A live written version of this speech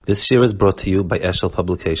This year is brought to you by Eshel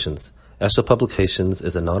Publications. Eshel Publications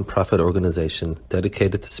is a non-profit organization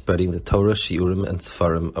dedicated to spreading the Torah, Shiurim, and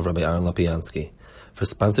Sefarim of Rabbi Aaron Lapiansky. For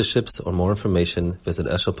sponsorships or more information, visit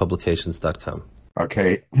eshelpublications.com.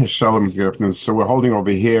 Okay, Shalom, good afternoon. So we're holding over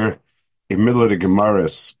here in the middle of the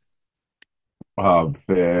Gemaras of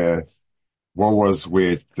what was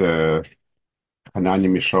with Hanani,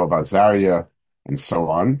 Mishael, Azariah, and so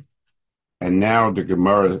on. And now the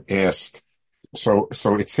Gemara asked, so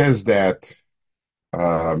it says that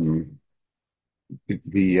what's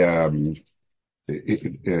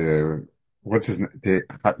his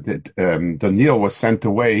name? Daniel was sent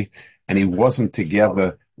away and he wasn't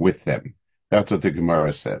together with them. That's what the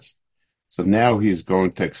Gemara says. So now he's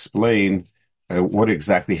going to explain what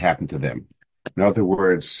exactly happened to them. In other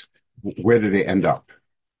words, where did they end up?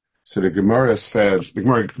 So the Gemara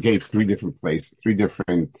gave three different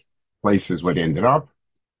places where they ended up.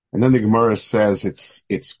 And then the Gemara says it's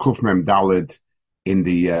Kuf Mem Dalid in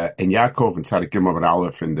Yaakov and Tzadik Gimel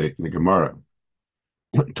Aleph in the Gemara.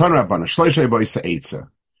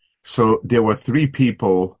 So there were three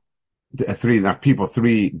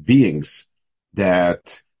beings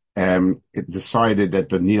that decided that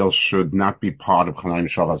Daniel should not be part of Hanani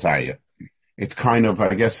Mishael Azariah. It's kind of,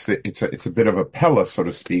 I guess, it's a bit of a pella, so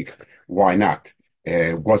to speak. Why not?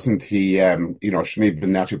 Wasn't he, shouldn't he have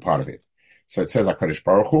been naturally part of it? So it says, HaKadosh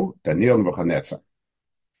Baruch Hu, Daniel Nebuchadnezzar.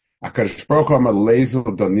 HaKadosh Baruch Hu Amar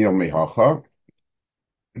Lezel Daniel Mehacha,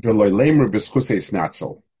 V'lo Leimer B'schusei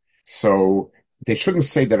Snatzel. So they shouldn't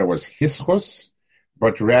say that it was his chus,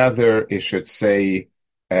 but rather it should say,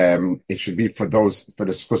 it should be for the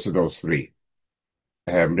schus of those three.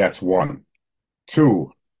 That's one.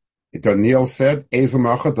 Two, Daniel said, Ezel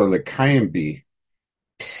Macha do lekayim bi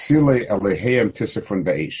psile aleheim tisafun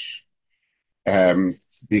be'esh.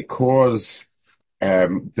 Because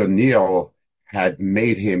Daniel had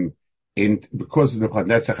made him because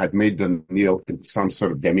Nebuchadnezzar had made Daniel into some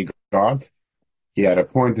sort of demigod, he had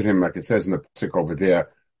appointed him, like it says in the pasuk over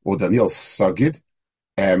there, or Daniel Sagid,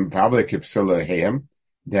 that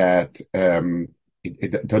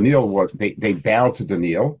Daniel was, they bowed to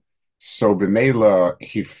Daniel. So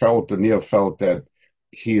B'meila, Daniel felt that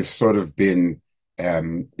he has sort of been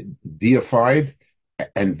deified,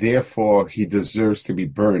 and therefore he deserves to be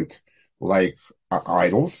burnt like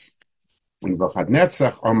idols. He also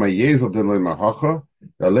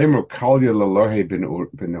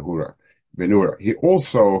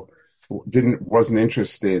wasn't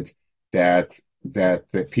interested that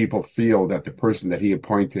the people feel that the person that he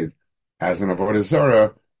appointed as an avodah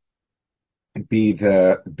zarah be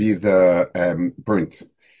the burnt.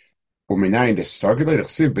 Daniel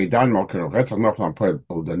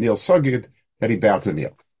Sagid, that he bowed to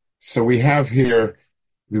Daniel. So we have here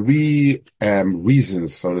three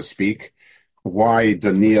reasons, so to speak, why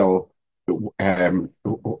Daniel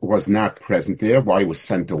was not present there, why he was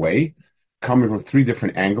sent away, coming from three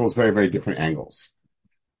different angles, very, very different angles.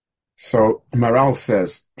 So Maral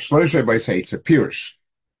says, it's a Pirush.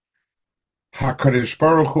 HaKadosh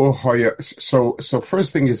Baruch Hu so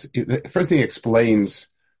first thing explains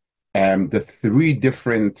the three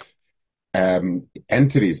different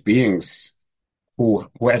entities, beings who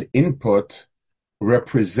had input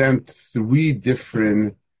represent three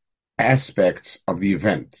different aspects of the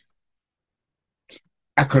event.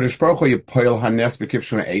 HaKadosh Baruch Hu Yipoil HaNes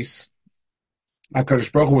B'Kivshon Eis.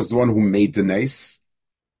 HaKadosh Baruch Hu was the one who made the Nes.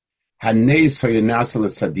 HaNes HaYinasa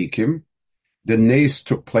L'Tzadikim. The Nes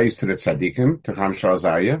took place to the Tzadikim, to Ham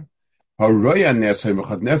Azariah. HaRoya Nes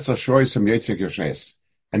HaYimachadnetzach Shoyisam Yitzek Yoshnes.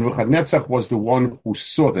 And Nebuchadnezzar was the one who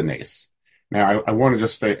saw the Nes. Now, I want to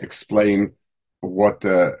just explain what,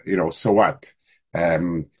 so what?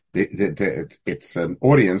 It's an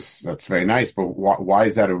audience, that's very nice, but why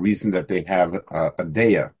is that a reason that they have a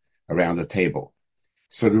daya around the table?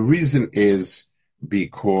 So the reason is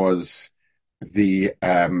because the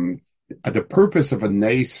purpose of a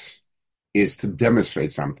Nes is to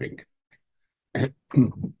demonstrate something. The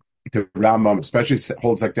Rambam especially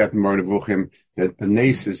holds like that in Moreh Nevuchim, that the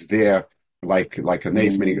Nes is there like a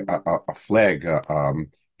Nes, meaning a flag.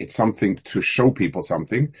 It's something to show people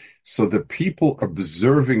something. So the people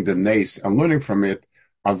observing the Nes and learning from it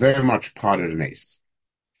are very much part of the Nes.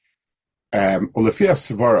 The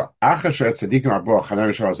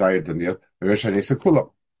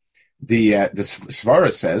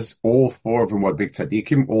Svara says all four of them were big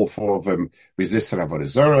tzaddikim, all four of them resisted avodah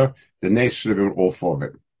zarah. The Nes should have been all four of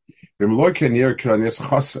them.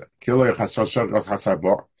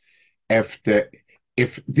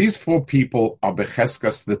 If these four people are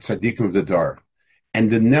becheskas, the tzaddikim of the dar, and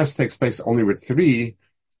the Nes takes place only with three,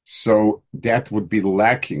 so that would be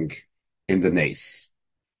lacking in the Nes.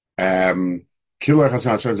 Kilo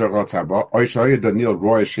Hasan Daniel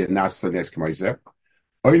Roy Nasta Nes Kmoise.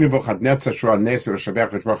 Oyne had net such a Nes or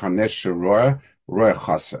Shabbat Nes Roy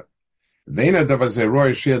Chasa. Vena Davaze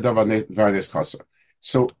Roy Shia Davanes Chasa.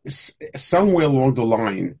 So somewhere along the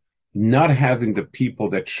line, not having the people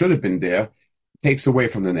that should have been there takes away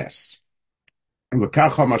from the Nes.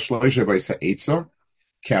 Lekacha Mashloisha by Sa'etza,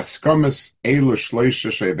 Kaskamas Elu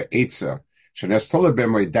Shloisha Sheba Etza, Shenes Tola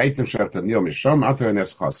Bemoy Daitim Shat Daniel Misham Ato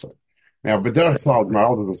Nes Chasa. Now, B'derech Klal,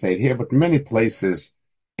 Maral doesn't say it here, but many places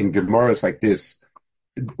in Gemaras like this,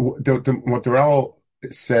 what the Maral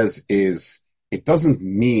says is, it doesn't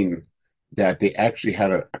mean that they actually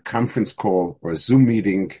had a conference call or a Zoom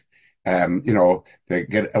meeting, they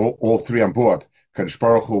get all three on board, Kadosh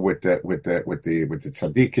Baruch Hu with the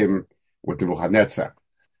tzaddikim, with the Nebuchadnezzar.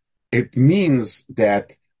 It means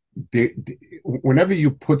that whenever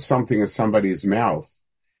you put something in somebody's mouth,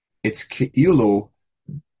 it's ke'ilu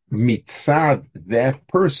mitzad that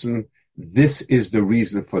person. This is the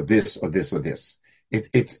reason for this or this or this.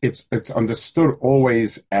 It's understood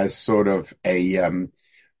always as sort of a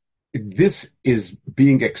this is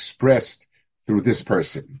being expressed through this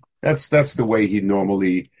person. That's the way he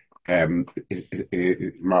normally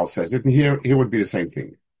Mal says it, and here would be the same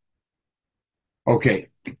thing. Okay,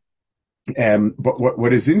 but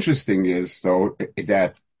what is interesting is though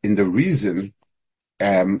that in the reason,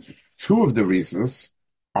 two of the reasons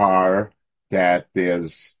are that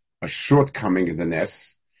there's a shortcoming in the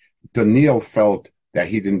Nes. Daniel felt that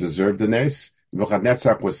he didn't deserve the Nes.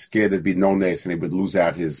 Nebuchadnezzar was scared there'd be no Nes and he would lose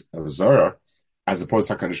out his Zorah, as opposed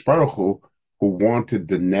to HaKadosh Baruch Hu, who wanted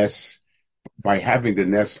the Nes, by having the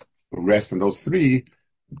Nes rest on those three,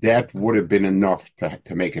 that would have been enough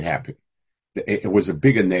to make it happen. It was a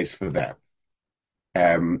bigger Nes for that.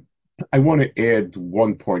 I want to add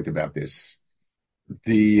one point about this.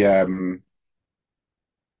 In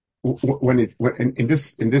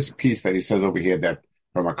this piece that he says over here, that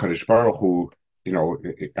from HaKadosh Baruch Hu,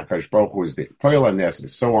 HaKadosh Baruch Hu is the Poel Nes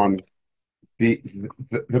and so on.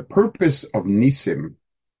 The purpose of Nisim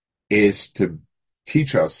is to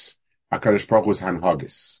teach us HaKadosh Baruch Hu's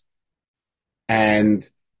Hanhagis. And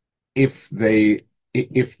if the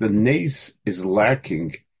Nes is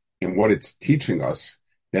lacking in what it's teaching us,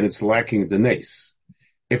 then it's lacking the Nes.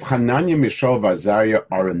 If Hananya, Mishael, Azariah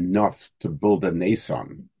are enough to build a Nes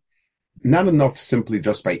on, not enough simply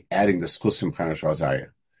just by adding the Skusim Chanash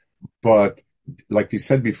Azariah, but like we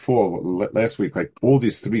said before, last week, like all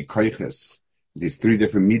these three koiches, these three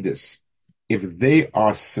different midas, if they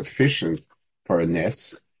are sufficient for a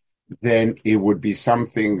Nes, then it would be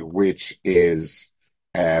something which is,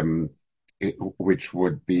 which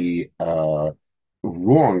would be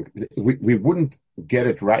wrong. We wouldn't get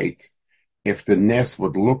it right if the Nes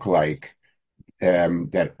would look like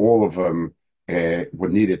that all of them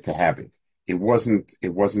would need it to have it. It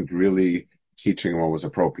wasn't really teaching what was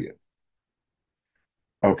appropriate.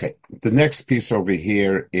 Okay, the next piece over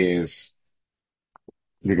here is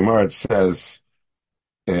the Gemara. It says,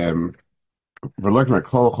 "We're looking at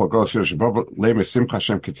Kol Chol Gol Shir Shabbat Lema Simcha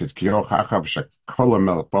Hashem Kitzit Kiyo Chachav Shekolam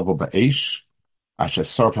Melech Bubble Ba'Eish Asher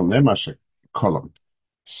Sorfam Lema Asher Kolam."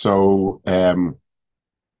 So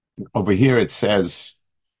over here it says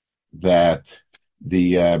that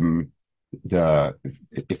it's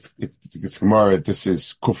Gemara. This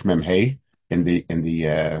is Kuf Mem Hey in the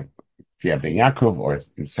if you have the Yaakov or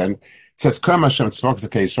in Sen, it says Kam Hashem Tzvok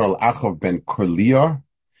Zakei Yisrael Achov ben Kolia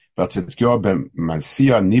V'Tzidkio ben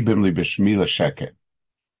Mansia Nibim Li B'Shmi L'Sheket.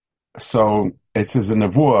 So it says a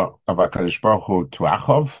nevuah of HaKadosh Baruch Hu to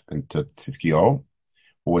Achov and to Tzidkio,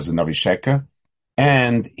 who was a Navi Sheka,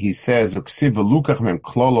 and he says Uksiv V'Lukach Mem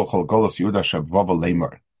Klolo Chol Golos Yehuda Shavava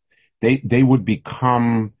Leimer. They would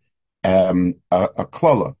become a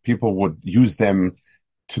klola. People would use them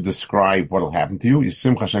to describe what will happen to you.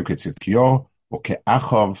 Yisim Hashem Ketzidkio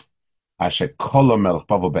Uke'achov Asher Kola Melech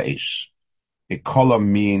Bava Ba'Eish. A kola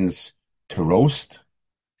means to roast.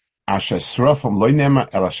 Asher Srafam Loinema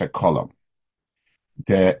El Asher Kolam.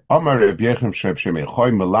 The Amar Reb Yechim Sheb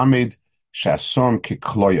Shemechoy Melamed Shasom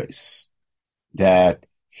Kekloyos. That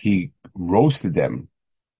he roasted them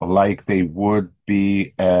like they would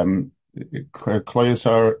be kloyos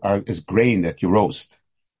is grain that you roast,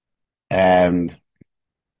 and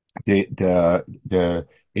it's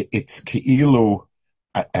keilu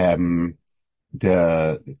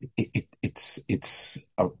it's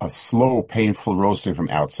a slow, painful roasting from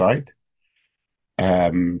outside.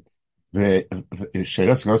 The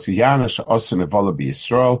sheras goes to Yana she'osu nevola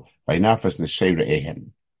b'Yisrael v'inafes nesheira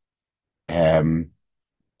ehem.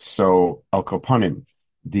 So Al Kopanim,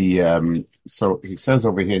 so he says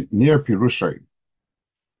over here near Pirushay,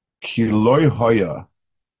 Kiloi Hoya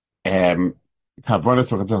Kavonas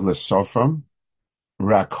v'chatzach lesofam,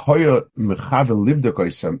 rak hoya mechavel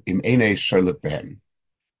livdokoisam im einei sholet behem.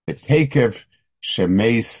 Betekev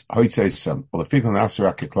shemeis hoitzaisam, olefikon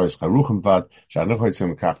asura keklois charuchim vad, shanoch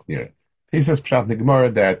hoitzam kach nir. He says pshat in the Gemara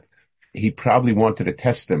that he probably wanted to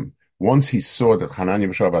test them. Once he saw that Hananiah,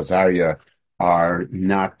 Mishael, Azariah are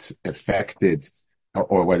not affected,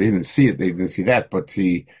 or well, they didn't see it, they didn't see that, but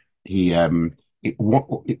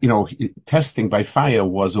testing by fire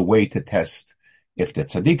was a way to test if they're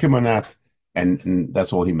tzaddikim or not, and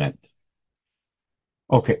that's all he meant.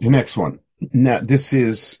 Okay, the next one. Now, this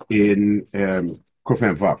is in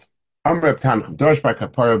Kufem Vav. Amreb Tan Chdosh by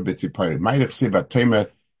Kapara B'tzipayim. Ma'ilech Siva Toime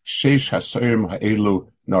Sheish Hasoyim Ha'elu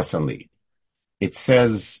Nosanli. It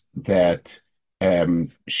says that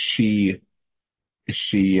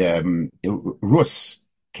Rus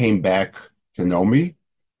came back to Naomi,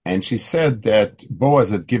 and she said that Boaz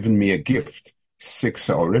had given me a gift, 6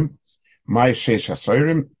 Sorim. My Sheish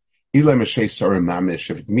Hasorim, Ila Meshe Sorim Mamish,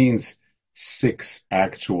 if it means 6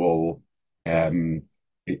 actual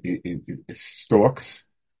stalks,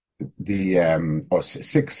 or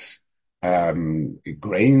 6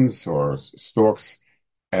 grains or stalks.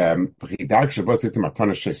 It's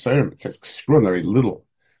extraordinary little. I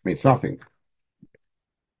mean, it's nothing.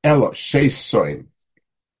 Elo shesoim.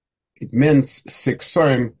 It means 6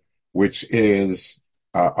 soim, which is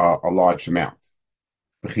a large amount.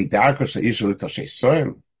 And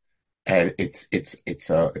it's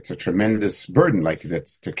a tremendous burden. Like that,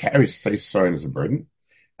 to carry 6 soim is a burden.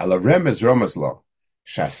 Alarem is romazlo.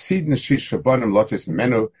 Shasid neshish shabonim lotzis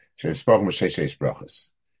menu sheispogim sheish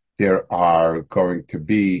brachas. There are going to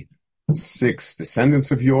be 6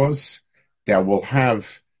 descendants of yours that will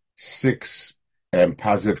have 6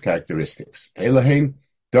 positive characteristics. Elohein,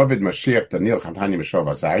 David, Mashiach, Daniel, Hanani, Mishael,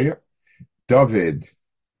 Azariah. David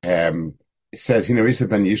says, Hinarisa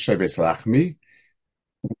ben Yishai Beslachmi.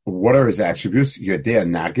 What are his attributes? Yodea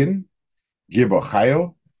Nagin, Gibor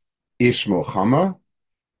Chayil, Ish Milchama,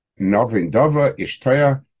 Novin Dava,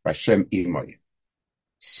 Ishtoya, Bashem Imoy.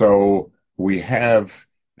 So we have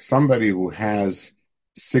somebody who has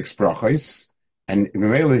 6 brachos, and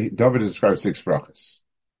Mamela David describes 6 brachos.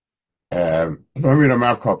 In other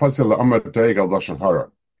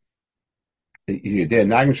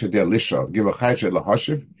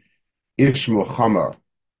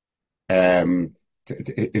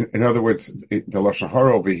words, the Lashon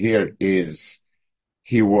Hara over here is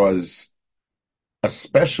he was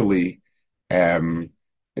especially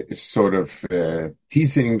sort of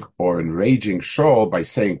teasing or enraging Shaul by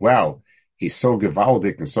saying, wow, he's so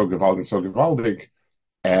gewaldig and so gewaldig and so gewaldig,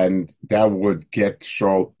 and that would get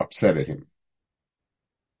Shaul upset at him.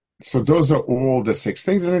 So those are all the 6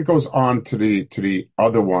 things, and it goes on to the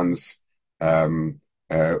other ones where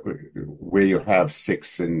you have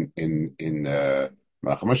 6 in Malach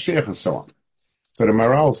HaMashiach and so on. So the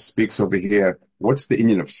Maral speaks over here. What's the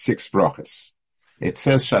inyan of 6 brachas? It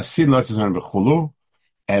says Shasin Latzizman B'chulu,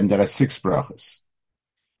 and there are 6 brachas.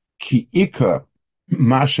 Ki Ika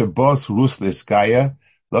Masha Bos Rus Leskaya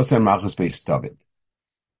Losan Machas Beis David.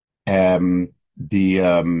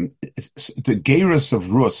 The Gerus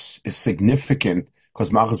of Rus is significant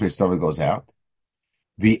because Malchus Beis David goes out.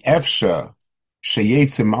 The Efsha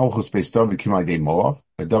Sheyetze Malchus Beis David Kimai Dei Moav,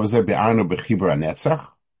 V'Davzeh Be'arnu B'Chibur HaNetzach,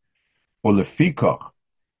 Ulefikach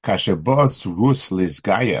Kasher Bos Rus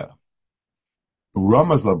Leskaya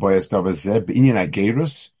Ramaz Laboyas Davzeh B'Inyan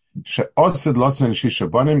HaGerus She'osed Lotzan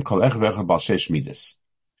Shishabonim Kol Ech V'Echad Bal Shesh Midas.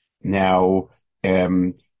 Now,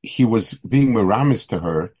 he was being meramis to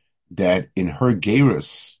her that in her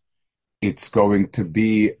gerus, it's going to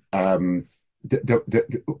be the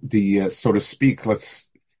so to speak,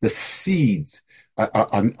 the seed. A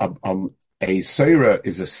seira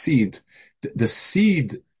is a seed. The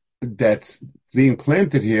seed that's being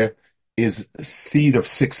planted here is a seed of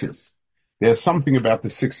 6s. There's something about the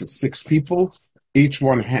 6s. 6 people, each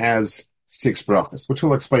one has 6 brachas, which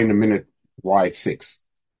we'll explain in a minute why 6.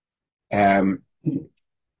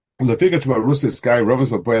 The figure to a Russian guy,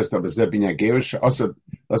 Rovens Laboyas, that was Zebinia Gerish, also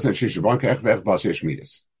doesn't she bank Echvech Balshesh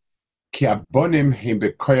Midas. Ki abonim him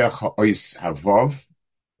bekoyach ha'ois havav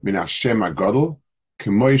min Hashem agadol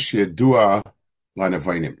k'moish yedua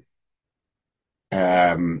lanavonim.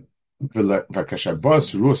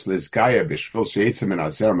 V'kashabos Rus lezgaya b'shvil sheyitzim min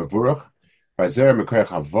azer mevurach v'azer mekoyach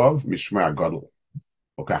havav mishmei agadol.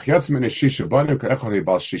 Okach yotz min eshish abonim k'echol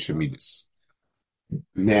hibal shisha midas.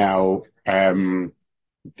 Now,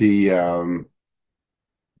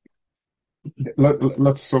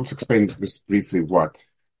 let's explain this briefly. What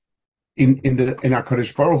in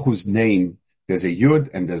HaKadosh Baruch Hu's name, there's a Yud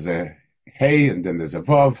and there's a Hey and then there's a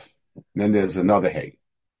Vav and then there's another Hey.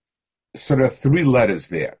 So there are three letters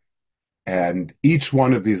there, and each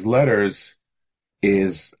one of these letters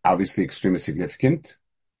is obviously extremely significant,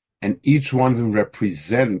 and each one of them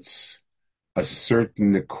represents a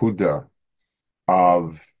certain nekuda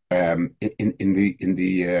of in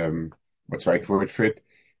the what's the right word for it,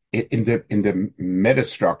 in the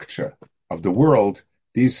metastructure of the world.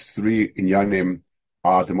 These three inyanim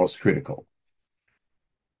are the most critical.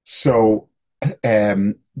 So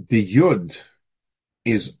the yud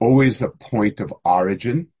is always a point of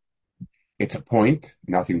origin. It's a point,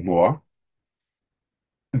 nothing more.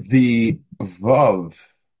 The vav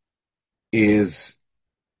is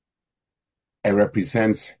it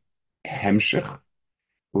represents hemshich,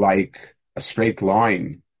 like a straight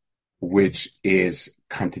line, which is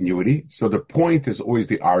continuity. So the point is always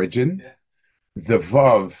the origin. The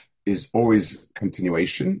vav is always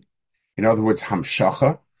continuation. In other words,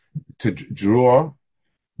 hamshacha, to draw,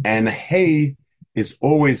 and hey is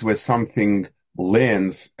always where something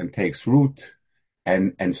lands and takes root,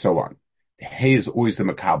 and so on. Hey is always the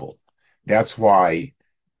makabel. That's why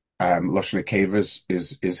Lashon Nekeva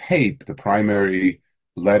is hey. The primary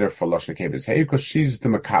letter for Lashon Nekeva is hey because she's the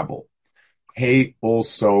makabel. Hey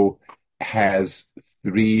also has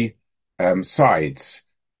three sides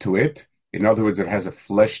to it. In other words, it has a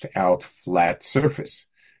fleshed out flat surface.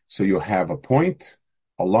 So you have a point,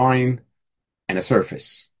 a line, and a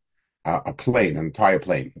surface, a plane, an entire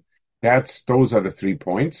plane. Those are the 3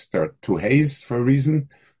 points. There are two hays for a reason,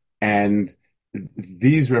 and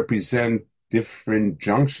these represent different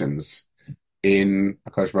junctions in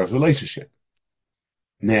a Akash Baruch's relationship.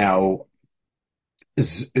 Now,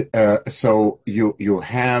 so you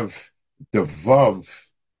have the vav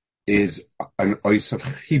is an ois of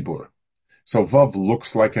chibur. So vav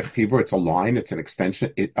looks like a chibur. It's a line. It's an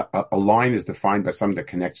extension. A line is defined by something that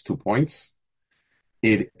connects 2 points.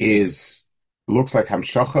 It looks like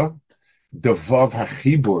hamshacha. The vav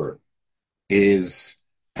hachibur is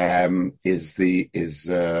the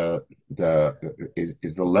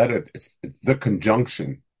letter. It's the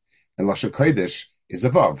conjunction. And Lashon Kodesh is a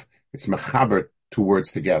vav. It's mechaber 2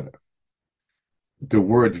 words together. The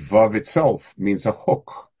word vav itself means a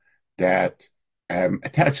hook that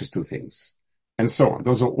attaches 2 things, and so on.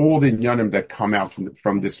 Those are all the inyanim that come out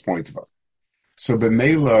from this point of it. So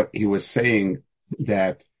b'meila, he was saying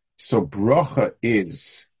that so bracha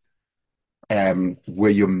is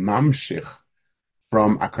where you mamshich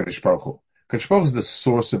from HaKadosh Baruch Hu. HaKadosh Baruch Hu is the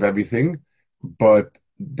source of everything, but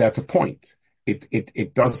that's a point.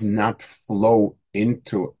 It does not flow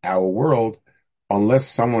into our world unless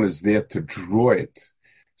someone is there to draw it.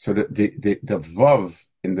 So the vav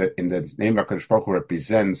in the name of HaKadosh Baruch Hu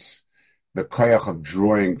represents the koyach of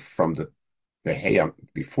drawing from the hay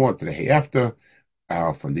before to the hay after,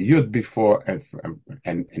 from the yud before and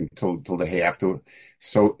till the hay after.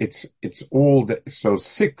 So it's all so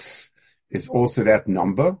 6 is also that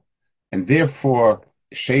number, and therefore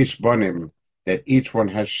sheish banim, that each one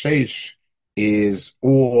has sheish, is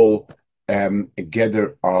all a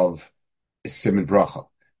gather of siman bracha.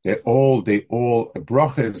 They all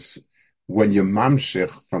brachas when you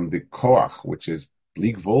mamshich from the koach, which is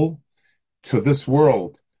bligvul, to this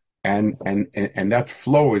world, and that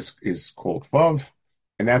flow is called vav,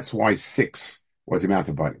 and that's why 6 was the amount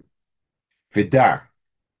of banim. Vida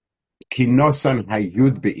kinosan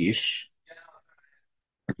hayud beish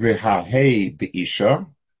v'hahei beisha.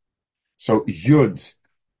 So yud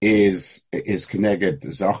is connected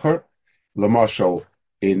zachar, lamashal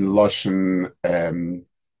in lashon in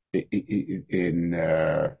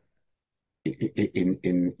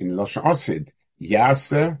lashon asid,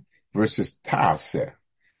 yaseh versus taaseh,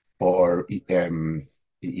 or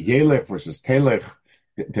yelech versus telech.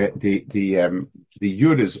 The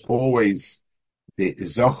yud is always the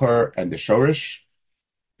zachar and the shorish.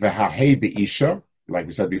 V'hahei beisha, like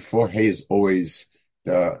we said before, hey is always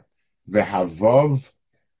the v'havav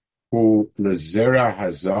hu lezera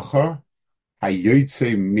hazachar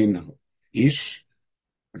hayotze min ish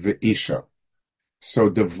v'isha. So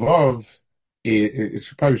the vav it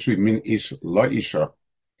should probably be min ish la isha.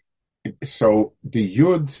 So the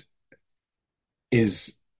yud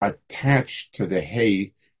is attached to the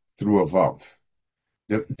hay through a vav.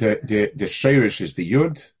 The shirish is the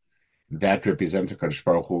yud that represents a Kadosh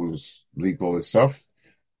Baruch Hu's legal stuff.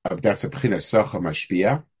 That's a b'china sacha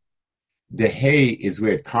mashpia. The hay is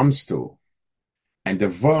where it comes to, and the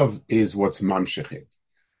vav is what's mamshechit.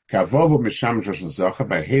 Kavav misham shel zacha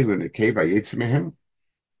by hay lenekei vayetz mehem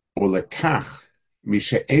ulekach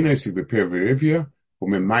mishe'eno yisig b'pir v'rivya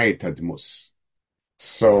u'memayit admus.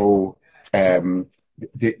 So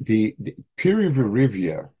the period of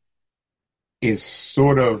Rivia is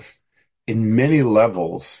sort of, in many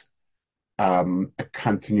levels, a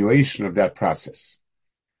continuation of that process.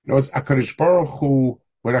 In other words,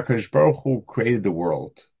 when HaKadosh Baruch Hu created the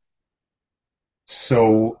world,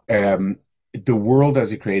 so the world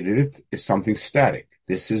as he created it is something static.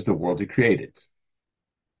 This is the world he created.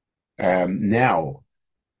 Now,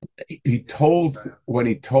 when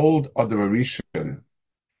he told Adam Arishon,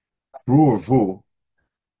 Vu,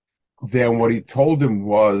 then what he told him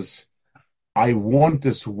was, I want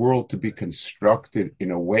this world to be constructed in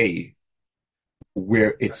a way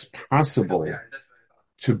where it's possible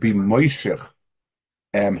to be moishech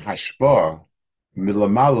hashpah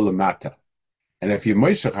milamala lamata. And if you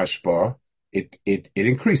moishech hashpah, it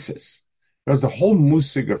increases. Because the whole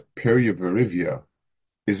musig of Perek Verivia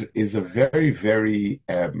is a very, very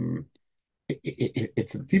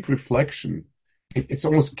it's a deep reflection. It's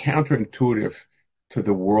almost counterintuitive to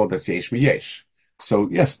the world that's yesh miyesh. So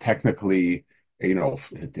yes, technically,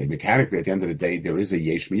 mechanically, at the end of the day, there is a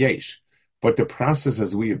yesh miyesh. But the process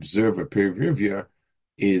as we observe a Perek Verivia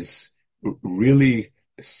is really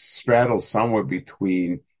straddles somewhere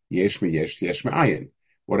between yesh miyesh to yesh me'ayin.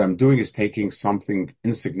 What I'm doing is taking something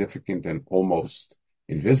insignificant and almost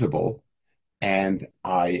invisible, and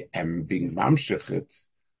I am being mamshechet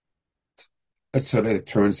so that it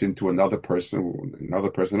turns into another person, another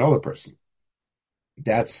person, another person.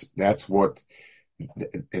 That's what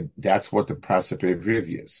the process of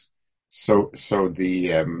Rivia is. So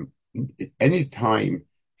the any time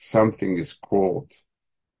something is called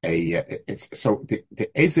the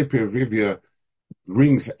Ezek Rivia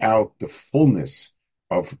brings out the fullness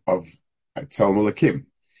of Tzelem Elokim.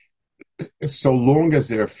 So long as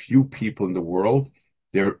there are few people in the world,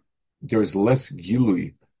 there's less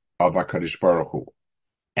gilui of HaKadosh Baruch Hu.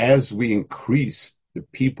 As we increase the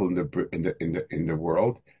people in the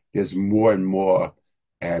world, there's more and more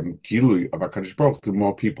gilui of HaKadosh Baruch Hu through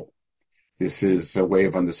more people. This is a way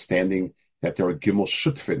of understanding that there are gimel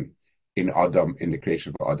shutfin in Adam, in the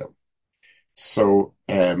creation of Adam. So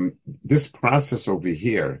this process over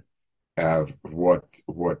here of what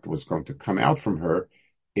was going to come out from her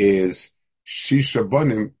is shisha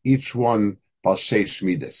banim, each one bal sheish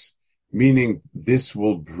midas, meaning this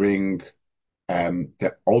will bring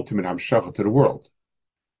the ultimate hamshacha to the world.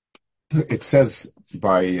 It says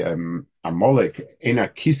by Amalek, "Ena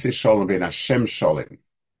kise shalom ben Hashem shalom,"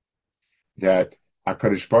 that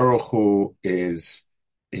HaKadosh Baruch Hu is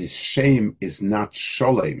his shame is not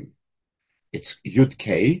shalom, it's Yud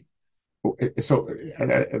K. So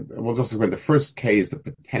we'll just explain. The first K is the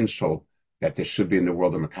potential that there should be in the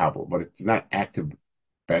world of Makabel, but it's not active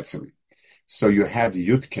Betzim. So you have the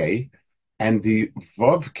Yud K, and the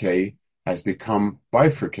Vav K has become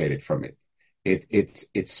bifurcated from it.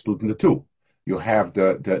 It's split into two. You have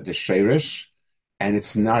the Sheirish, and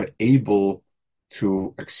it's not able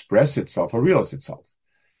to express itself or realize itself.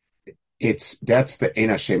 That's the Ein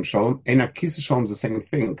Hashem Shalom. Ein HaKisei Shalom is the same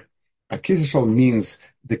thing. HaKisei Shalom means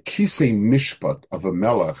the Kisei Mishpat of a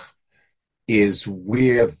Melech is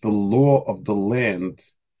where the law of the land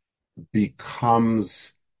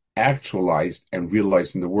becomes actualized and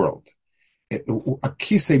realized in the world. A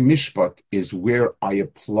Kisei Mishpat is where I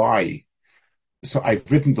apply. So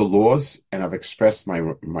I've written the laws and I've expressed my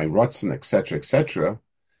ratzon, etc.,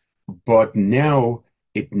 but now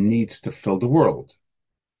it needs to fill the world.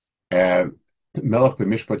 Melech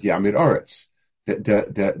b'mishpat yamid aretz.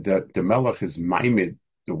 The Melech is maimed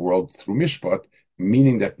the world through mishpat,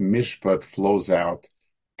 meaning that mishpat flows out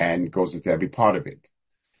and goes into every part of it.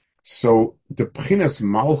 So the Pchinas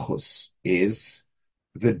Malchus is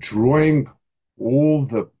the drawing all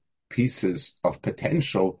the pieces of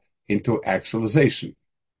potential into actualization.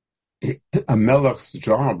 A Melech's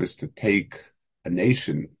job is to take a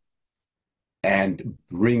nation and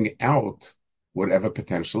bring out whatever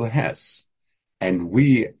potential it has. And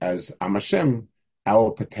we, as Am Hashem,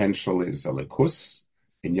 our potential is a likus,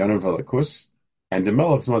 in Yonah v'likus, and the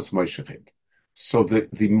Melech wants Moishechit. So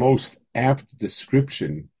the most apt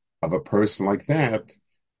description of a person like that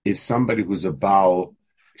is somebody who's a Baal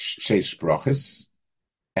Sheish Brachas,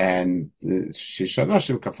 and Shish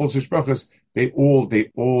Anashim, Kafol Sheish Brachas, they all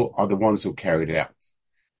are the ones who carried it out.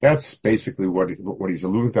 That's basically what he's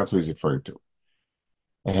alluding to. That's what he's referring to.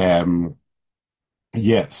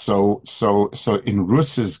 So in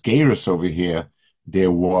Russ's Geirus over here,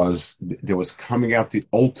 there was coming out the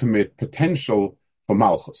ultimate potential for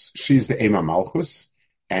Malchus. She's the Ema Malchus,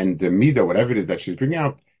 and the Mida, whatever it is that she's bringing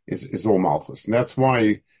out, is all Malchus. And that's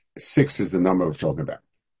why 6 is the number we're talking about.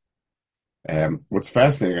 What's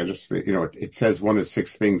fascinating, it says one of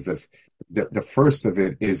 6 things that the first of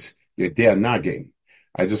it is Yedea Nagin.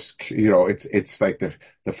 It's like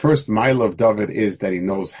the first mile of David is that he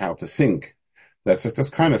knows how to sing. That's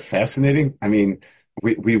kind of fascinating. I mean,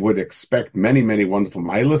 we would expect many wonderful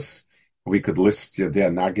milas. We could list Yodea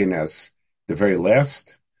Nagin as the very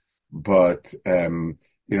last, but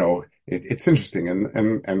it's interesting,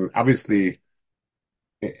 and obviously,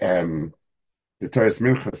 the Torah's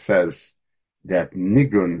Mincha says that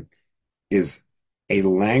Nigun is a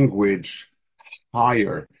language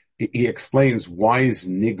higher. He explains why is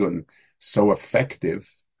Nigun so effective.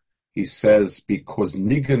 He says because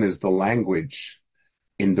Nigun is the language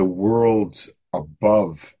in the worlds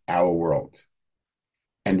above our world.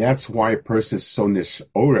 And that's why a person is so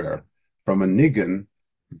nisorer from a nigun,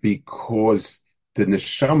 because the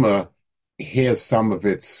neshama hears some of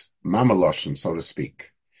its mamaloshin, so to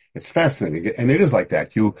speak. It's fascinating, and it is like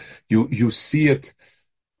that. You see it,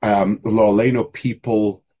 lo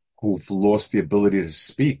people who've lost the ability to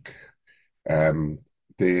speak. Um,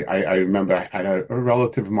 I remember I had a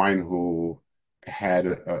relative of mine who had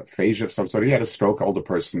a aphasia of some sort. He had a stroke, older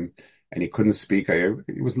person, and he couldn't speak.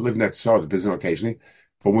 He was living that sort of business occasionally.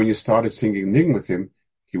 But when you started singing Ning with him,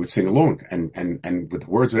 he would sing along and with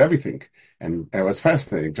words, with everything. And it was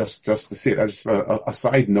fascinating just to see it. Just a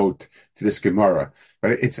side note to this Gemara.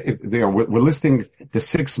 But we're listing the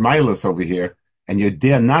 6 milas over here, and your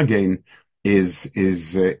der Nagain is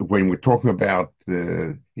when we're talking about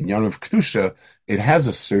the inyan of kedusha, it has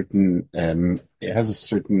a certain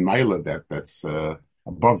mila that's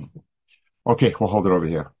above. Okay, we'll hold it over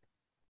here.